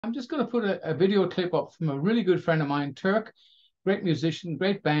I'm just going to put a video clip up from a really good friend of mine, Turk, great musician,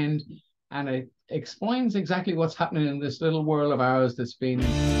 great band, and it explains exactly what's happening in this little world of ours that's been.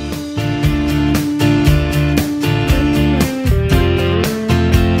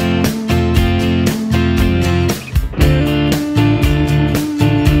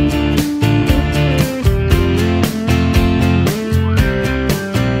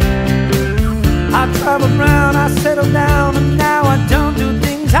 I traveled round, I settled down, and now I don't do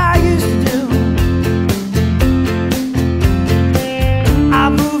things I used to do. I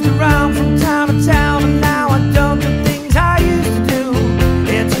moved around from town to town, and now I don't do things I used to do.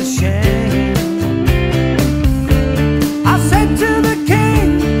 It's a shame. I said to the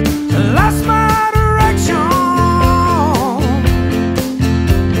king, I lost my direction,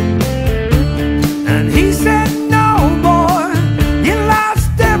 and he said, no boy, you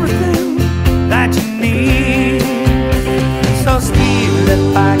lost everything that you need. So steal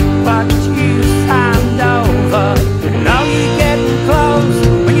it back what you signed over. Now you're getting close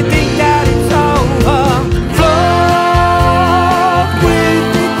when you think that it's over. Float with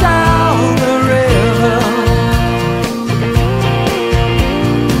me down the river,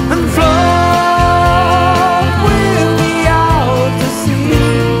 and float with me out to sea.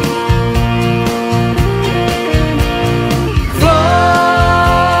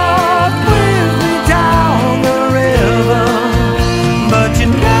 Float with me down the river, but you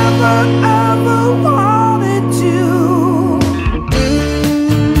never ever wanted to.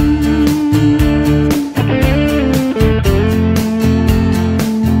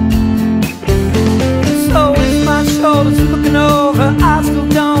 So with my shoulders looking over, I still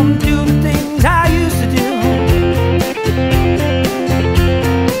don't do the things I used to do.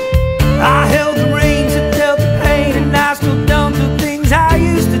 I held the reins and dealt the pain, and I still don't do things I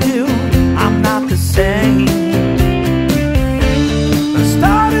used to do. I'm not the same. I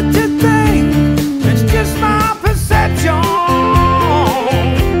started to think it's just my perception,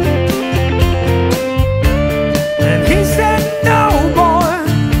 and he said, no boy,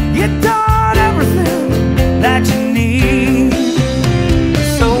 you've done everything that you need.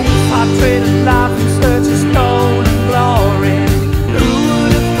 So if I traded life in search of stolen glory, who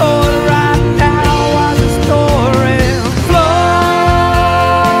would have thought right now was a story?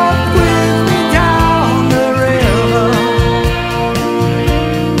 Float with me down the river,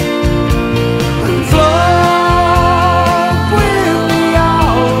 and float with me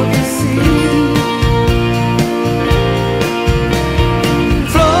out to sea.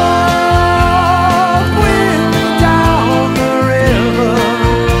 Float with me down the river,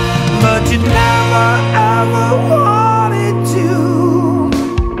 but you never ever wanted to.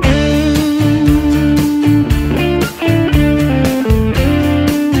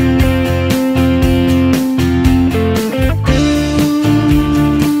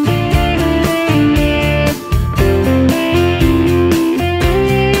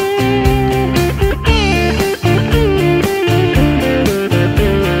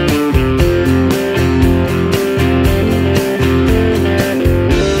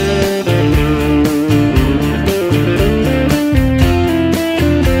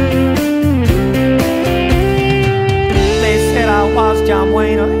 They said I was John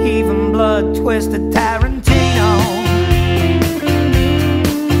Wayne or even blood-twisted Tarantino.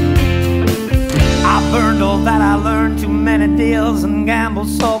 I burned all that I learned, too many deals and gambled,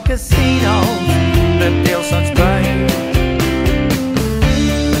 sold casinos that deal such pain.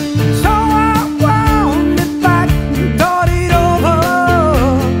 So I wound it back and thought it over.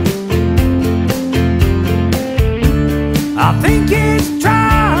 I think it